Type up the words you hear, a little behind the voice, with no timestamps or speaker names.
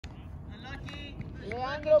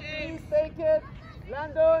Leandro, please take it.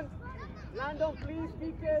 Landon, please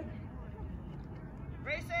pick it.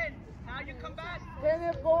 Grayson, now you come back.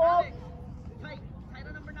 Kenneth, go up. Tight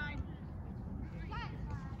on number 9.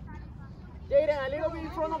 Jaden, a little bit in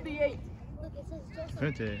front of the 8.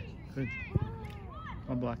 Frente.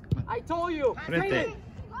 One block. I told you. Frente.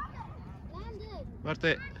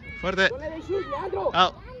 Fuerte. Don't let it shoot, Leandro.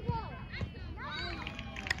 Out.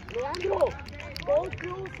 Leandro, don't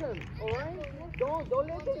close him, alright? Don't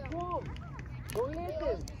let them come. Don't let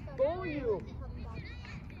them go you.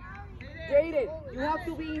 Jaden, you have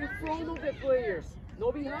to be in front of the players,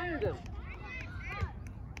 not behind them.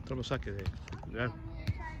 Otro lo saque de lugar.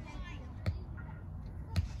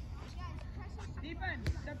 Defense,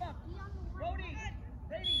 step up. Brody,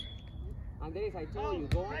 Brady. Andres, I told you,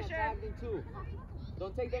 go and attack them too.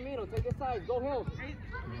 Don't take the middle, take the sides, go help.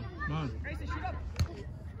 Come on. Grayson, shoot up.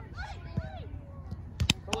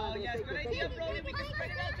 Oh, yes, good idea, Brody. We can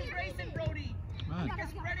spread it out to Grayson, Brody. We can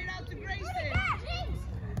spread it out to Grayson.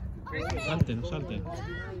 Salten, no salten.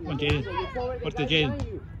 Come on, Jaden. Fuerte,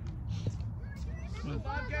 Jaden. Come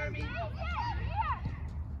on, Jeremy.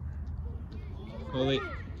 Hold it.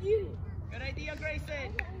 Good idea,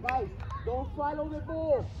 Grayson. Guys, don't follow the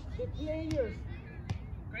ball, the players.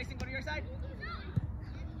 Grayson, go to your side.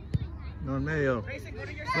 No, en medio. Grayson, go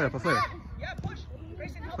to your Fuera, side. para afuera. Yeah, push.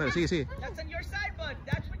 Grayson, help Fuera, us. sigue. That's on your side, bud.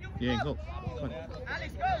 That's when you move Bien, up. go. Come on.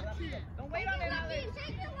 Alex, go. Don't wait on it, Alex.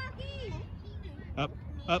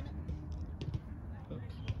 Up.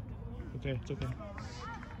 Okay, it's okay.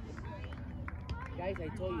 Guys, I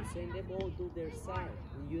told you, send the ball to their side.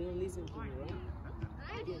 And you don't listen to me, right?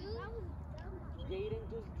 Jaden,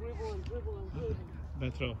 just dribble and dribble and dribble.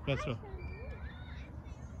 Bad throw. Grayson.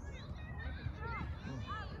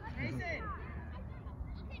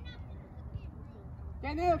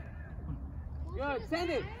 Kenneth! Good, send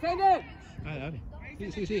it! Dale.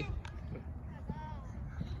 Sí.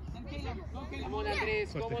 Send Caleb. Go, Caleb. Come on,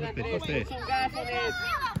 Andres, come on, Fuerte. Andres, put some gas on it.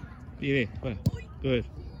 Vive, fuera. Good.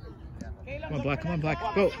 Caleb, Come on, look Black. for Come on, that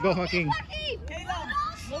Black. cross. Go, Hawking. Caleb,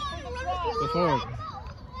 look for the cross. Go forward.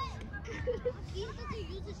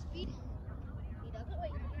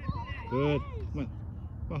 Good. Come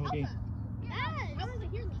on, Hawking.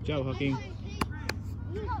 Ciao, Hawking.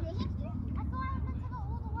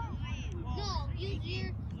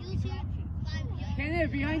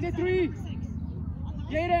 Kenneth, behind the 3.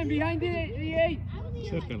 Jaden, behind the 8.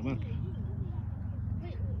 Cerca, lo marca.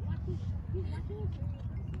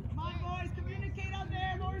 Come on, boys, communicate out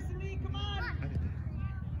there, Morris and Lee, come on.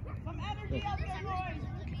 Some energy out there,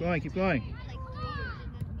 boys. Keep going.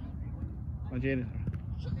 Come on, Jaden.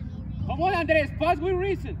 Come on, Andres, pass with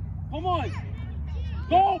reason. Come on.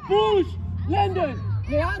 Go, push. Landon.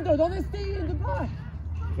 Leandro, don't stay in the back.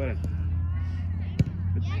 Fuera. Good.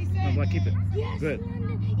 Come on, Black, keep it. Good.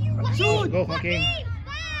 Shoot. Go, Hawking.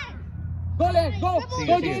 Go, Len, go.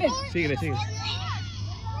 Go, Jaden. Síguele.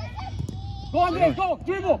 Go, Andres, go.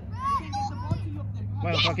 Dribble. Come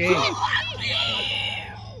on, Hawking.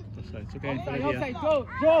 It's okay. Good idea. Outside, go.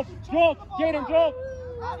 Drop. Jaden, drop.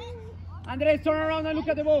 Andres, turn around and look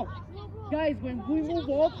at the ball. Guys, when we move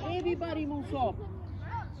up, everybody moves up.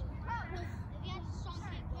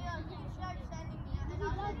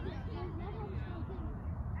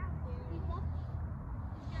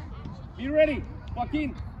 Be ready,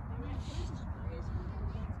 Joaquin.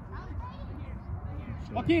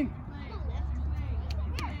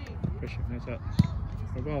 Pressure, nice up.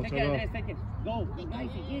 Go, Take it, Andres, take it. Go, guys,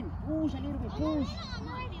 again. Push a little bit, push.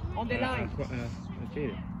 On the line.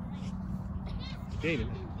 Jaden.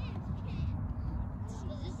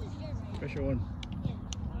 Pressure one.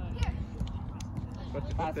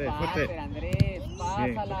 Fuerte. Andrés,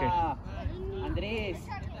 pásala. Okay.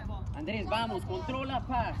 Andrés, vamos, controla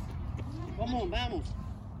paz. Come on, vamos.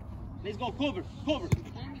 Let's go, cover.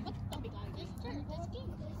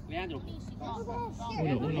 Leandro.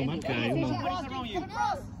 Uno marca ahí, uno. Somebody's around you.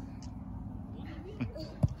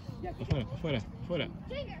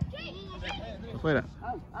 Afuera.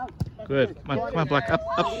 Out. Good. Come on, Black. Up.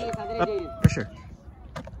 Pressure.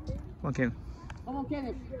 Come on, Ken. Come on,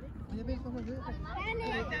 Kenneth.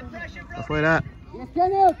 Afuera. Yes,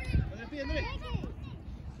 Kenneth.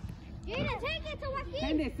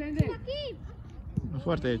 Send it. Más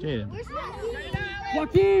fuerte, Jaden.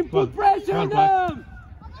 Joaquin, put pressure on them.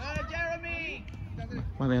 Jeremy. Come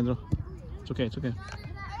on, Leandro. It's okay.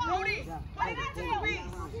 Brody, put it into the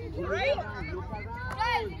wings. Right?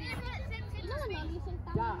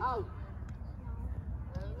 Yeah, out.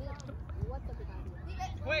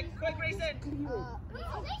 Quick, Grayson.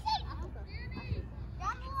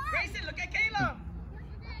 Grayson, look at Caleb.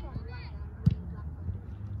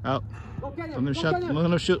 Out. Go Kenneth. Don't let him Go shoot. Kenneth. Don't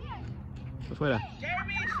let him shoot. Afuera.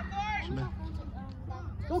 Jeremy, support.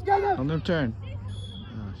 Go Kenneth. Don't let him turn.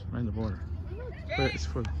 Oh, it's right in the border. But it's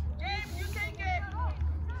for. James, you take it.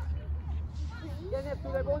 Kenneth, to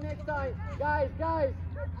the goal next time. Guys.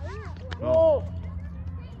 Oh. Go.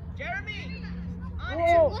 Jeremy, on Go.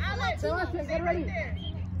 him. Alex, Sebastian, stay get right ready. there.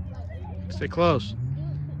 Stay close.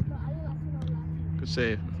 Good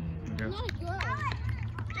save. Okay.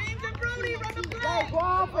 James and Brody, run the Guys, play. go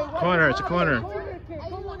off and Corner, it's a corner. Kid.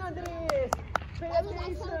 Come on, Andres. Pay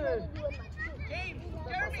attention. James,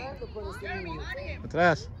 Jeremy, on him.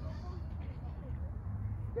 Atrás.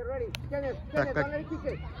 Get ready. Kenneth, Back. don't let it kick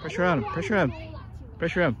it. Pressure on him.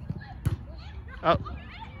 Pressure him. Out.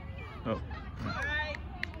 Oh. All right.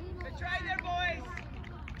 Good try there, boys.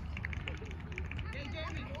 Hey,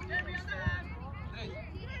 Jeremy on the half.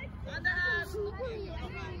 On the half.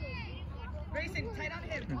 Grayson, tight on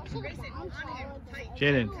him. Grayson, on him. Tight.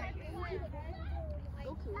 Jaden.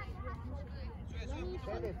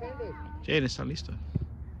 Jaden está listo.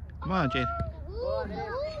 Come on, Jaden. Go, Andres.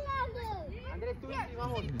 Andres, tú y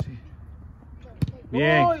vamos. Sí.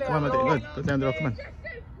 Bien. Come on, Mateo. Good. Put down the roll. Come on.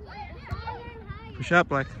 Push up,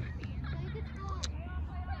 Black.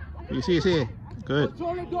 You see. Good.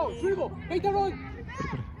 Control it, go. Dribble. Make the run.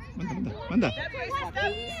 Manda. Step, Grayson,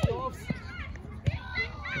 step.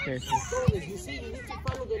 Okay. You see, you need to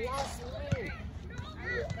follow the last man.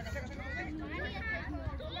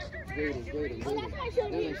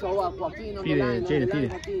 Jaden, show up, Joaquin on the line.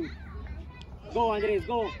 Jaden. Go, Andres,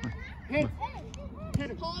 go. Hit.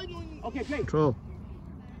 Okay, play. Control.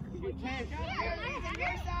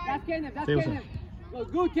 That's Kenneth. Stay with him. Go,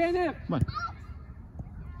 good, Kenneth. Come on.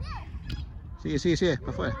 Sigue.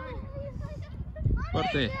 Pa' afuera.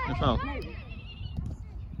 Fuerte. No foul.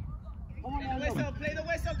 Play the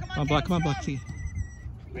whistle. Come on, Come on, James, Black. See.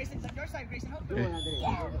 Grayson's on your side, Grayson. Help. Okay.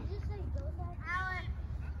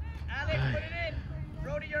 Alex, put it in.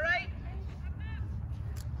 Brody, you're right.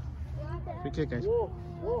 Free kick, guys. Whoa.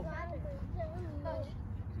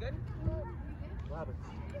 Good. What happened?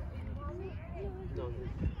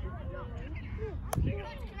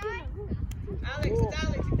 Alex,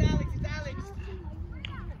 it's Alex.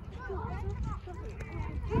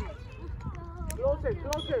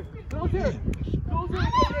 Closer.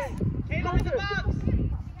 Caleb in the box.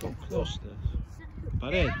 Don't close the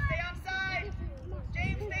pared. Caleb, stay on side.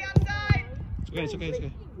 James, stay on side. It's okay.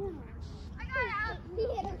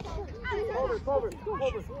 Cover.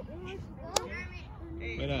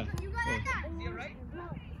 Hey, Fuera. is he all right?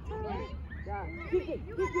 Yeah. Kick it.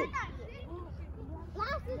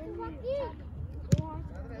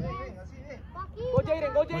 Go,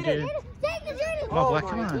 Jaden. Come on, Jaden. Come on, Black.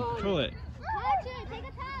 Come on. God. Control it.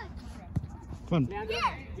 Come on. Leandro,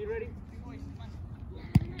 you ready?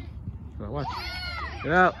 Come on, watch.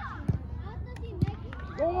 Get out.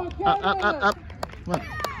 Go, Up. Kenneth. Come on.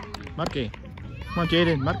 Marque. Come on,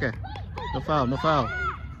 Jaden. Marque. No foul. Come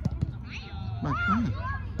on.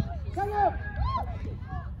 Kenneth.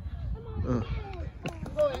 Ugh.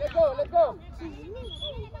 Let's go.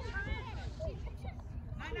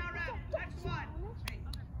 Now, ref. Next one.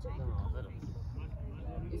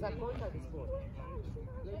 It's a contact sport.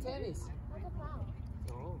 Like tennis.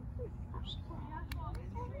 No.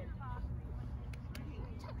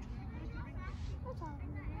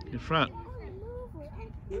 In front.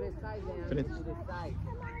 To the side, Leandro. Finish. To the side.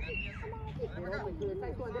 To the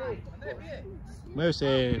side to Andres.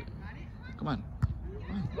 Muévese. Come on.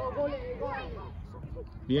 Go, Leandro.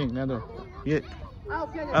 Bien, Leandro. Bien.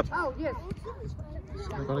 Out, Kenneth. Up. Out, yes.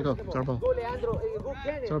 Let go. Throw ball. Go, Leandro. Go,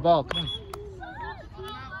 Kenneth. Throw ball. Come on.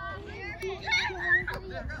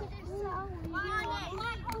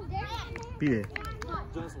 Pide.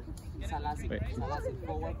 Joseph. Salasi. Wait. Salasi.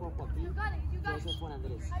 Forward for Joaquin. Joseph for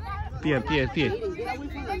Andres. Pide. Get away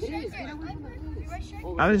from Andres.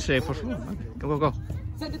 Ábrense, por favor. Go.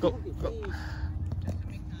 Send it Go. to Joaquin.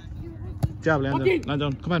 Job, Leandro. Joaquin.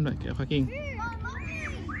 Landon. Come on, Joaquin.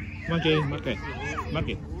 Come on, Jaden.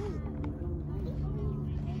 Marque.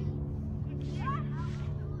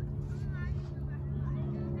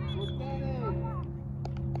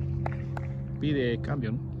 Pide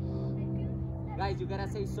cambio, ¿no? Guys, you gotta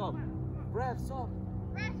say stop. Ref, stop.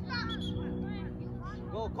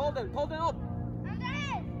 Go, call them up.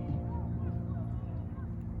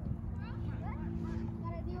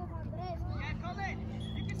 Yeah, call it.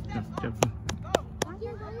 You can step. Jump. Go.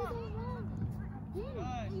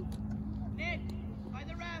 Good. Nick, by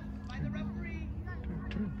the referee.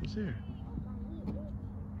 Turn. What's there?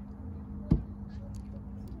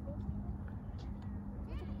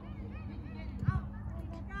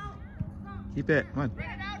 Keep it. Come on. Bring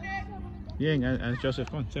it out, Nick. Bien, and Joseph,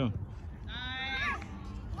 come on, say one. Nice.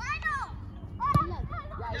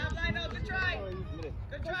 Job, Lino. Good try.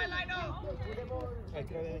 Good try, Lino.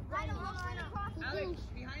 Alex,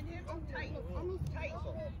 behind him. Tight. Tight.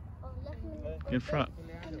 In front.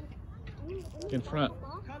 In front.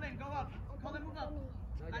 Cullen, go up. Cullen, move up.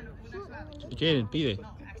 Lino, move next to Alex. Jaden, pide. No,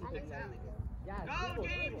 next to Alex. Go,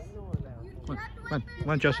 James. Come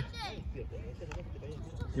on, Joseph.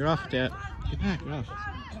 You're off, Dad. Get back, you're off.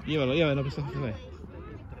 Llévalo, no pasa nada.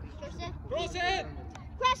 Cross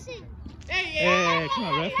it. Hey, come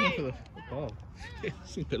on, ref, go for the ball.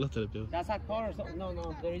 Sin pelota le pegó. That's a course.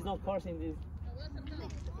 No, there is no course in this.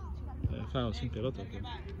 Foul, sin pelota.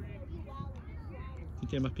 ¿Quién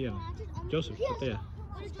tiene más piernas? Joseph, patea.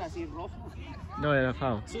 Es casi rojo. No, era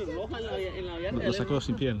foul. Sí, roja en la vía. Lo sacó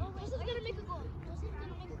sin pierna.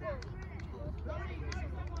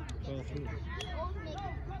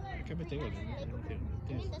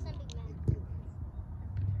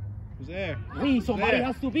 Who's there? Oui, somebody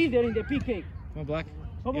has to be there in the PK. Come on, Black.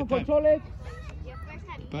 Come on, Get time. control it.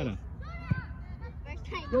 Para.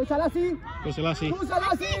 Go, Salasi. Go, Selassie. Go,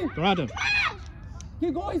 Salasi. Go around him.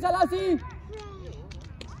 Keep going, Salasi.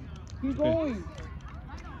 Keep going.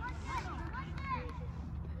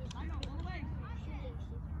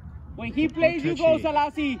 When he plays, you go,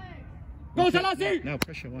 Salasi. Go, Salasi. Now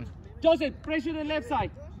pressure one. Joseph, pressure the left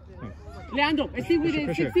side. Oh. Leandro, stay with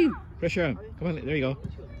the 16. Pressure him. Come on, there you go.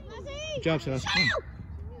 Good job, Selassie.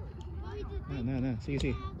 Come on. No.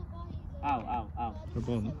 See. Ow. For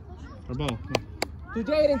ball, no? For ball. Come on. To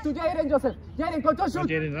Jaden, Joseph. Jaden, control Come on, shoot.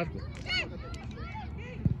 Jaden, el arco.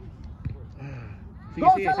 Go,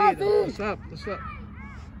 Selassie. Stop.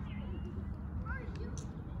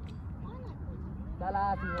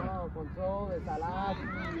 Salasi, no, control the Salasi.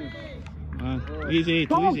 Come on. Easy,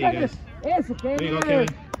 too Come on, easy, Kevin. guys. Eso, There you go, Kevin.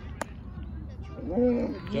 Kevin.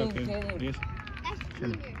 Good job, Kevin. Yes.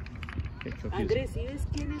 Kevin. Okay, confused. Andrés, ¿sí ves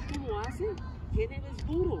quién es como hace? ¿Quién es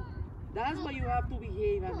duro? That's why you have to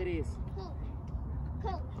behave, Andrés.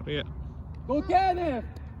 Hurry up. Go, Kenneth.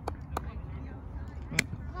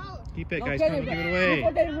 Keep it, No, guys. Kenneth. Come on, give it away. Go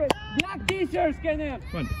for the black t-shirts, Kenneth.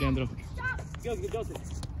 Come on, Leandro. Go, Joseph.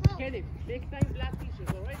 Kenneth, next time black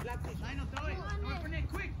t-shirts, all right? Black t-shirts. Lino, throw it. Throw it for Nick,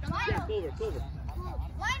 quick. Yeah, cover. Come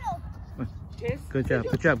on. Chest. Good job.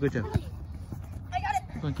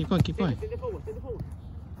 Keep going. Send it forward.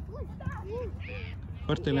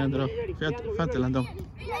 Fuerte, Leandro. Fuerte, Leandro.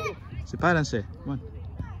 Sepárense. Come on.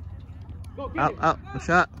 Go, Out. Kenneth. No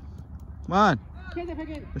shot. Come on. Kenneth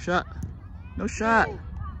again. No shot.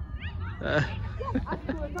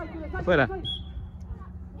 Fuera.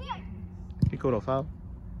 He called a foul.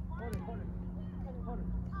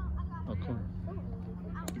 Oh, cool.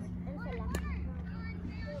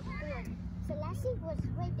 Selassie was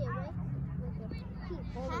right there, right?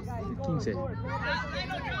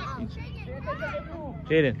 15.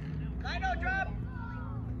 Jaden. Lino, drop.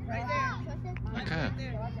 Right there. Acá. Right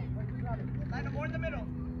there. Lino, more in the middle.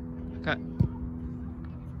 Acá.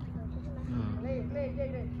 Play,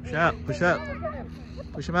 Jaden. Push up.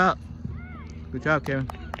 Push him out. Good job, Kevin.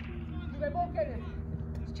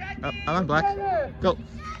 Up, I'm on Black. Go.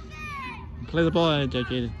 Play the ball,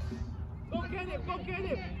 Jaden. Go,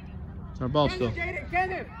 Kenneth. It's our ball still.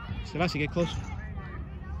 Kenneth. Selassie, get closer.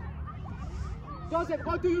 Joseph,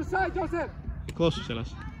 go to your side, Joseph. Get closer,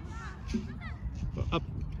 Selassie. Go up.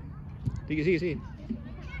 See.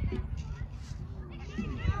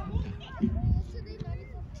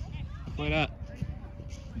 Afuera.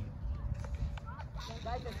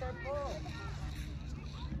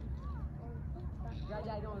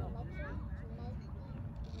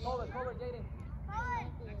 No. Cover, Jaden.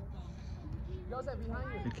 Joseph, behind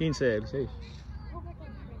you. El 15, el 6.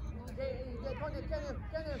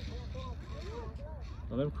 Kenneth.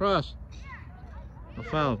 Don't let him cross. No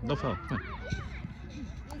foul. Come on.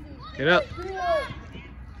 Get up.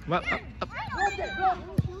 Come on, up.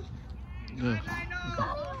 Good.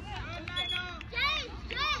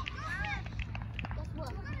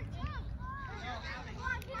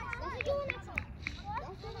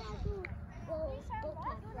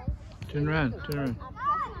 Turn around.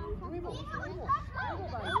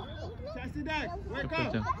 Chest it down. Work Up,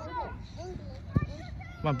 out. down.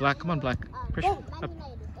 Come on, Black. Pressure. Up.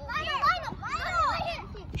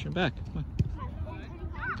 Push him back. Come on.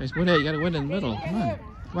 Guys, win it. You gotta win in the middle. Come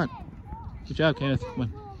on. Good job, Kenneth. Come on.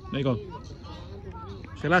 There you go.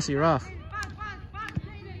 Selassie, you're off.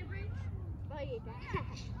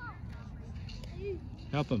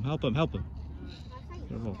 Help him. Careful.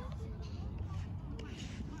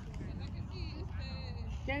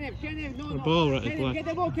 Kenneth, no. The ball, right, Kenneth, Black. get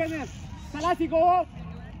the ball, Kenneth. Salasi, go up.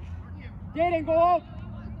 Jaden, go up.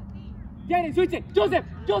 Jaden, switch it. Joseph,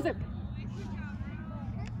 Joseph.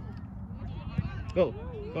 Go.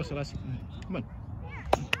 Go, Selassie. Come on.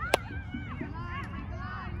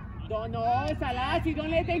 No, Selassie, don't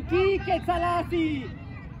let them kick it, Selassie.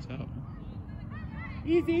 So,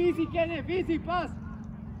 Easy, easy, Kenneth, easy, pass.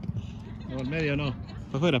 no, en medio no.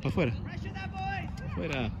 Pa' afuera, pa' afuera. Pressure that boy.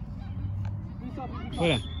 Fuera.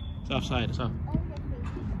 Fuera. It's offside, it's off.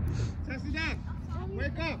 Test it down.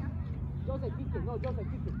 Wake up. Joseph, kick it. No, Joseph,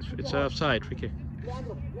 kick it. It's offside, free kick.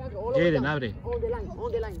 Leandro, all the way Jaden, down. abre. On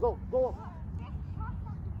the line, go. Go.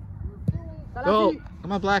 Selassie,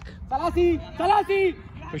 Come on, Black. Selassie.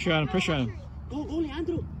 Pressure on him, pressure on him. Go,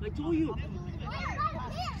 Leandro, I told you.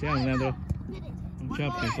 Stay on, Leandro. Don't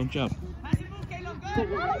jump, guys, don't jump. Pass and move, Caleb.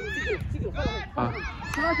 Go. Ah.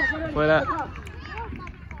 Fuera.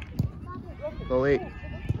 Go, wait.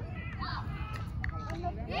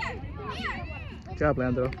 Good job,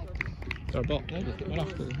 Leandro. Our ball. Went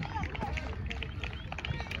off.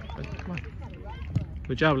 Come on.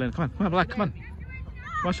 Good job, Leandro. Come on, Black, come on.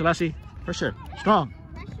 Come on, Selassie. Pressure. Strong.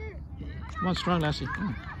 Come on, strong, Lassie. Come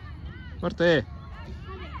on. Fuerte.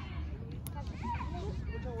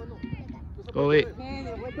 Go, wait.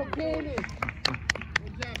 Good job,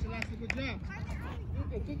 Selassie. Good job.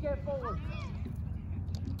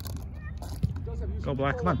 Go,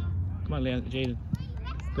 Black. Come on. Come on, Jaden.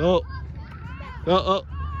 Go. Go, oh.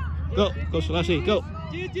 Go, Selassie. Go.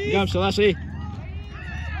 You got him, Selassie.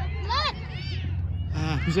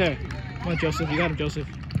 Ah, who's there? Come on, Joseph. You got him, Joseph.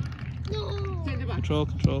 Control.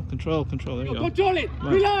 There you go. Control it.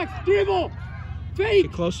 Relax. Dribble. Fake.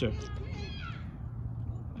 Get closer.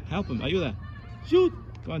 Help him. Ayuda. Shoot.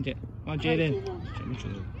 Go on, Jaden.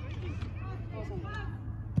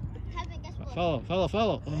 Follow. Oh,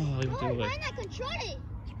 he went the other way. Why not control it?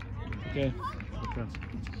 Okay.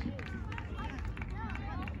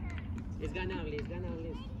 It's ganable.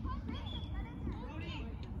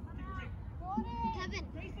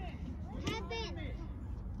 Kevin.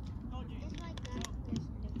 Just like that.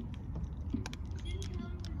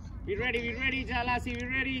 Be ready, Selassie. Be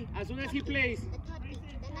ready. As soon as he plays. The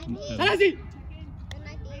 98. Selassie. The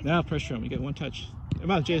 98. Now pressure him. You get one touch.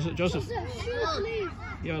 Come on, Joseph. Please.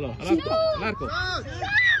 Yolo. Largo.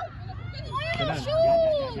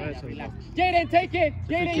 Jaden, take it.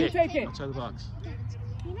 Jaden, you take it. Outside the box.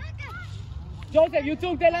 Joseph, you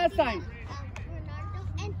took the last time.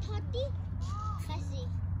 Ronaldo and Totti. Messi.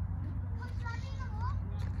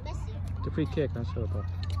 It's a free kick outside the box.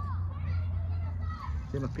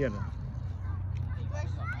 Tiene las piernas.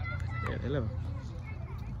 Yeah, 11.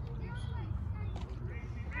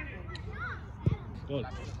 Goal.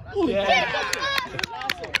 Yeah.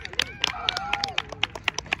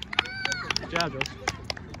 Good job, Joseph.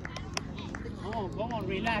 Come on,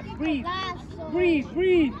 relax. Breathe. Lasso.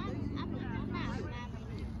 Breathe.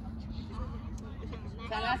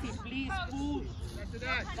 Selassie, please push.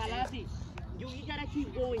 Selassie, you gotta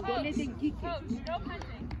keep going. Don't let them kick it.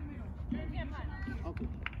 Okay.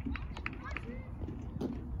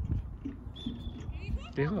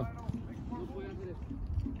 Dijo.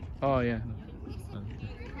 Oh, yeah.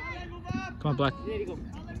 Come on, Black. There you go.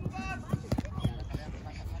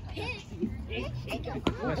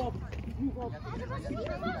 Move up.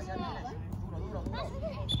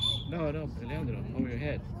 No, Leandro, over your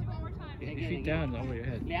head. Get your feet down over your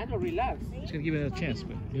head. Leandro, relax. Just gonna give it a chance,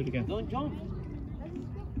 but do it again. Don't jump.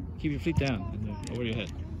 Keep your feet down and then over your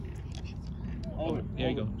head. Over. There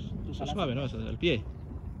you go. So suave, no, el pie.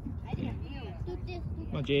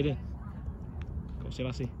 Come on, Jaden. Go,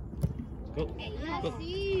 Selassie. Go.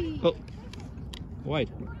 Go.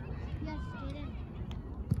 Wide.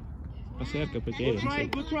 Más cerca, pues Jaden.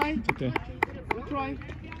 Good try. Okay. Good try.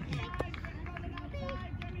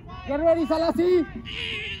 Get ready, Selassie.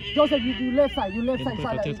 Joseph, you left side. You left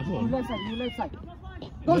side.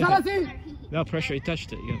 Go, Selassie. No pressure, he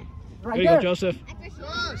touched it. You got it. Right There you there. go, Joseph.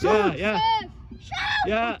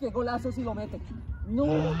 Yeah. Que golazo si lo mete. No.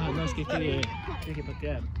 No, es que tiene que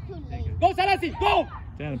patear. Go, Selassie. Go.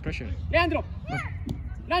 Down, pressure. Leandro.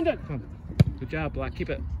 Landon. Come on. Good job, Black. Keep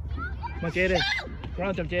it. Come on, Jaden. Go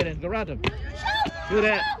around him, Jaden. Go around him. Do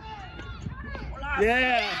that.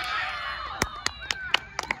 Yeah.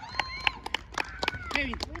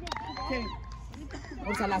 Kevin.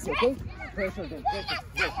 Go, Selassie, okay? Pressure them.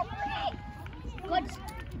 Guys.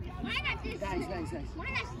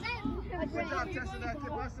 Good job, Chester.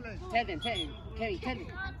 Keep hustling. Tell them. Kevin, tell them.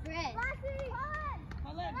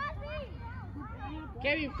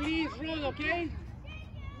 Kevin, please run, okay?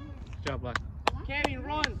 Good job, Black. Kevin,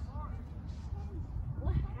 run.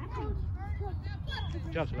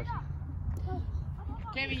 Good job, Selassie.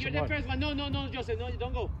 Kevin, you're the first one. No, Joseph. No,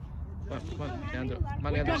 don't go. Come on, Leandro. Come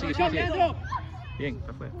on, Leandro, Come, sigue, come, sigue. Leandro. Bien,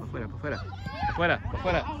 para afuera, para afuera, para afuera. Para afuera, para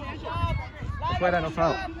afuera. Para afuera, no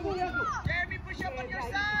foul. Jeremy, push up on your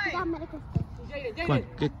side. Come on,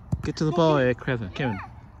 get to the ball, Kevin.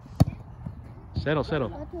 Settle,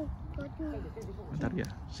 settle.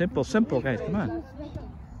 Simple, simple, guys. Come on.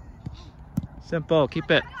 Simple.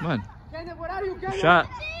 Keep it. Come on. Kenneth, where are you, Kenneth? Shot.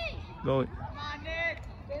 Go. Come on, Nick.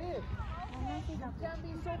 Kenneth, you can't be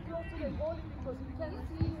so close to the goalie because you can't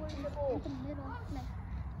see where the ball.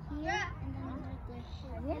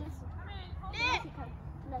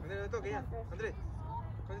 Andrés, no toques ya. Andrés,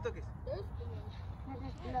 no te toques.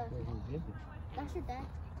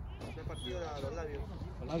 Me ha partido los labios.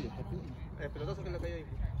 Los labios, El pelotazo que le cayó ahí.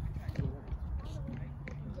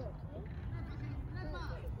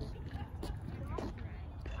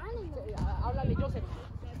 Háblale, Joseph.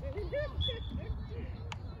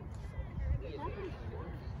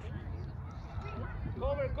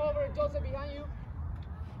 Cover, Joseph behind you.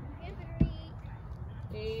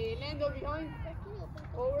 Nando behind.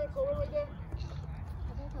 Cover right there.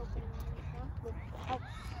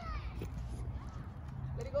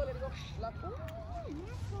 Let it go. Left.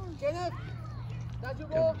 Kenneth, that's your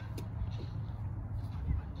ball.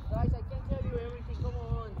 Guys, I can't tell you everything. Come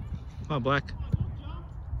on. Come on, Black.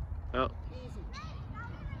 Oh, Easy.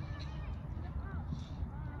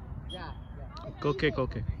 Yeah. go kick, go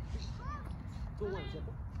kick. 2-1,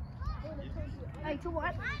 ¿cierto? Hey, to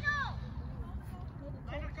what?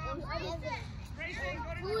 Grayson, go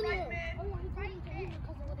to the right mid.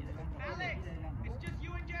 Alex, it's just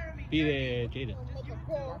you and Jeremy. Pide Jaden.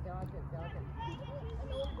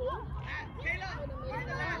 Caleb, go to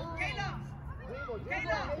the left. Caleb.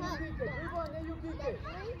 Dribble, and then you kick it.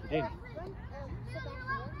 Hey,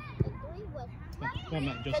 come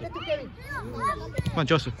on, Send Joseph. it to Kevin. Come on,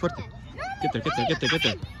 Joseph. Fuerte. Get there. Send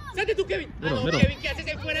it to Kevin. Middle, No, middle. Kevin, ¿qué haces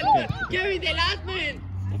en fuera de lugar? Kevin, the last man.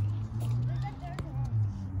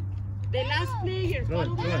 The last player.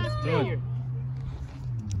 Follow the last player.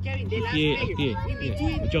 Kevin, the last player. In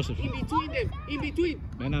between. Joseph. In between them. In between.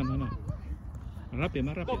 No. Más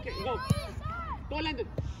rápido. Go. Go, Landon.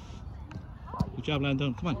 Good job,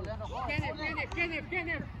 Landon. Come on.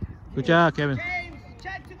 Kenneth. Good job, Kevin. James,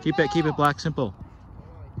 check to the Keep ball. it black, simple.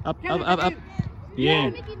 Up.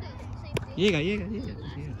 Bien. Llega.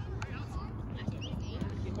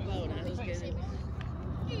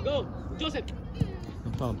 Go, Joseph.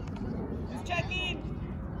 No foul. Just checking.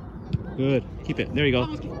 Good. Keep it. There you go.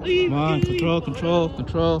 Come on. Control.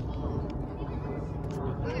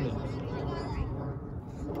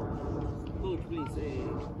 Coach, please.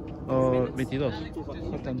 Oh, 22.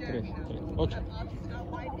 Faltan 3.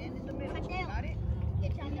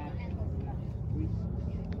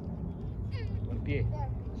 8.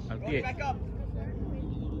 Al pie. Back up.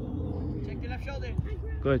 Check the left shoulder.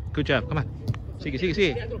 Good job. Come on. Sigue.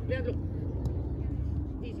 Leandro.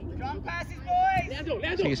 Strong passes, boys. Leandro.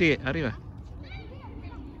 Sigue. Arriba.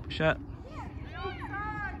 Shot.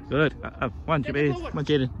 Good. Up. Come on,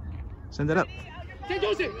 Jaden. Send it up. Say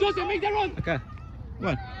Joseph, make the run. Acá. Come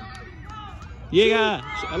on. Llega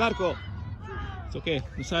al arco. Es okay.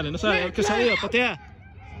 No sale. El que salió. Patea.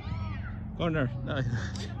 Corner. No.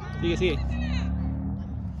 Sigue.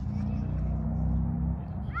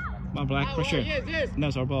 Come on, Black. Pressure. Yes. No,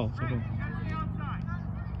 it's our ball.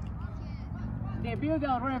 The build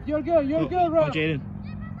out, ref. You're good, Go, ref. Jaden.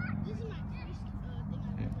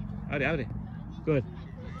 Abre. Good.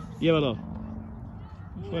 Llévalo.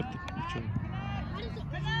 Fuerte.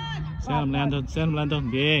 Send him, Landon.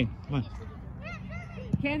 Bien. Come on.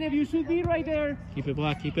 Kenneth, you should be right there. Keep it,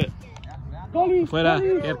 Black. Keep it. Goalie. Fuera.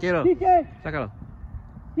 Quiero. Kike, Sácalo.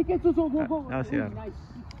 Suso, go. Ah, sí, claro. Nice.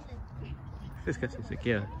 Es que se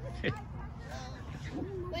queda.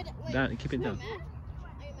 Down, keep it down. Go,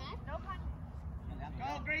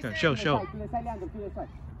 Grayson. Show. To the side, Leandro, to the side.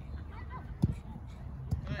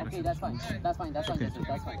 Okay, that's fine. Okay. That's fine. Just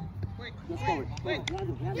forward. Leandro. Quick.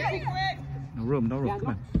 No room. Come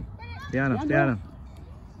on. Stay on him.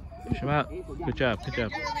 Push him out. Good job.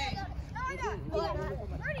 Over.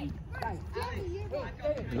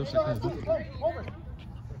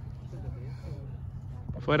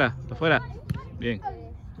 Afuera. Bien.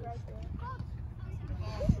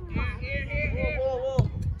 Here.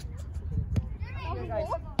 Okay, guys.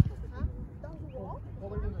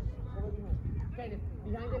 Over behind. Kenneth,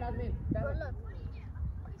 behind the last man.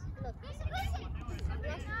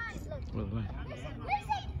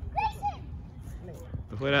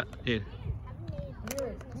 Afuera. Here.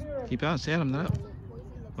 Keep on. Stay on him. Not up.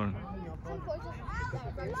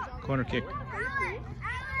 Corner kick.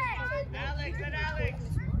 Alex.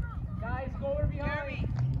 Guys, go over behind.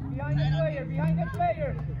 Behind the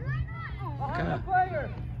player. Acá.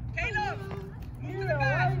 Caleb, move to the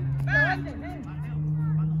back. Back.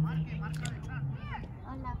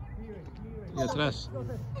 Y atrás.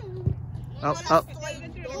 Out.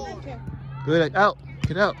 Good. Out.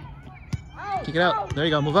 Get out. Kick it out. There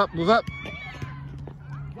you go. Move up. Let go.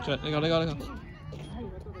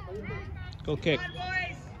 Go kick.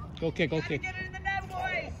 Go kick. Get it in the net,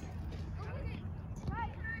 boys.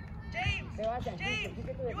 James, you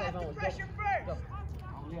have to pressure first.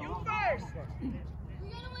 You first.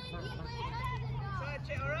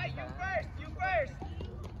 All right, you first.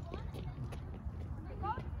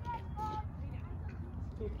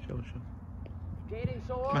 Show. Jaden,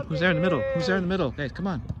 show Come on, up. who's there in the middle? Who's there in the middle? Guys, come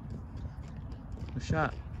on. No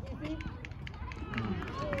shot.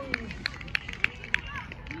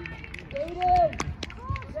 Jaden, you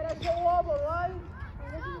gotta show up, alright?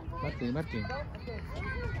 Martín.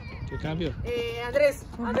 ¿Qué cambio? Andrés.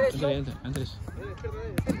 Andrés.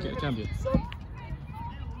 ¿Qué cambio?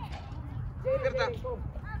 Jaden, come.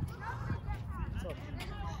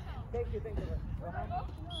 Thank you.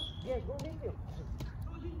 Yeah, go meet you.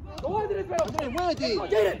 Go, Andrés, pero. ¡Muévete! Go,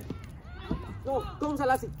 Jaden. No, Tom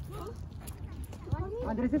Salasi.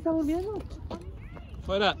 Andrés está durmiendo.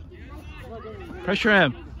 Fuera. Pressure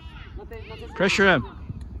him. Pressure him.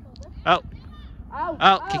 Out.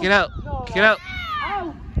 Kick it out. No. Kick it out.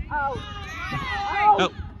 Out.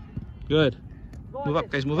 Good. Move up,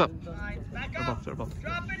 guys. Move up. Back Throw up. ball.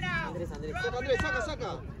 Drop it now. Andrés,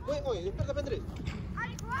 saca. Oye, despierta, Andrés.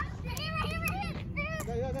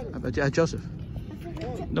 Dale. Joseph.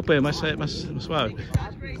 No puede, más suave.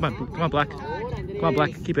 Come on, Black. Come on,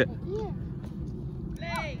 Black. Keep it.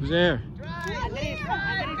 Who's there? Andrés, playing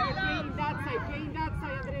that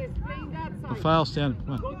side, Andrés, playing that No side. foul, Stan.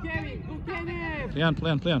 Come on. Go, Kevin. Play on.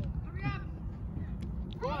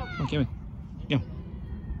 Go. Come on, Kevin. Yeah.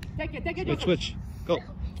 Take it. Wait, switch. Go.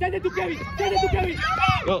 Send it to Kevin.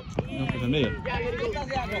 Go. No, pues en medio. Yeah, here you go.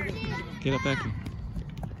 Get up back.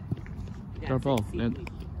 Drop ball. Land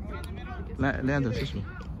this one.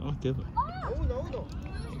 Oh, give it. Uno.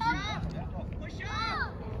 Push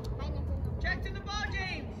up. Check to the ball,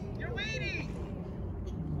 James. You're waiting.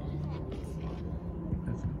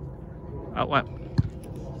 Out what? Come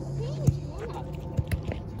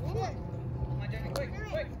on, Jamie, quick.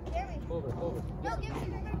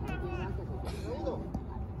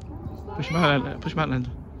 Push him out, Land.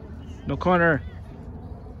 No corner.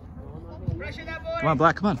 Pressure that boy. Come on,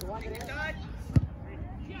 Black. Come on. Take the touch.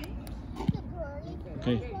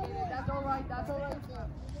 Okay. That's all right.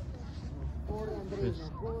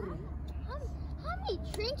 How many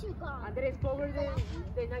drinks you got? Andrés, cover the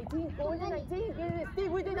 19. Cover the 19. Stay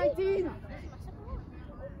with the 19. Yeah,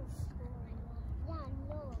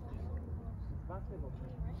 no.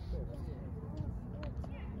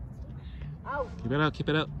 Out. Keep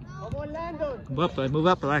it out. Come on, Landon. Move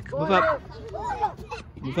up, Black. Move up.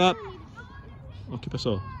 Oh, ¿qué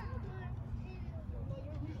pasó?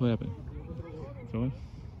 What happened? Going?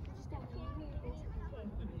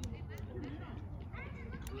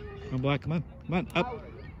 Come on, Black. Come on. Up.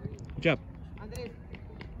 Good job. Andrés.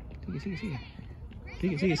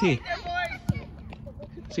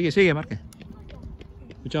 Sigue, marque.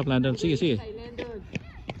 Good job, Landon. Sigue. Landon.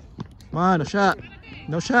 Come on, no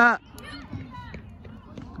shot.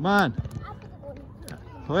 Come on.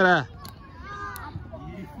 Fuera.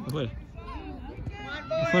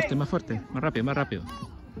 Más fuerte. Más rápido.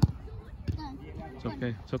 It's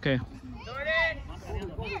okay. Jordan.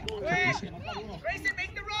 Quick. Grayson,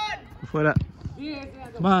 make the run. Fuera.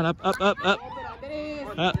 Come on, up.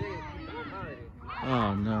 Andrés.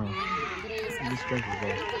 Oh no. He just broke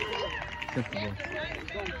the ball.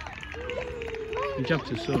 You jumped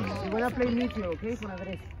too soon. I'm gonna play Mitchell, okay, for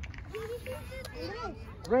Andrés.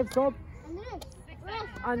 Red, stop.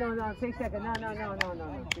 Oh, no, 6 seconds. No.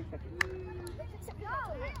 6 seconds.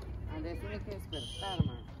 Andrés, tienes que despertar,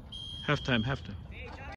 man. Halftime.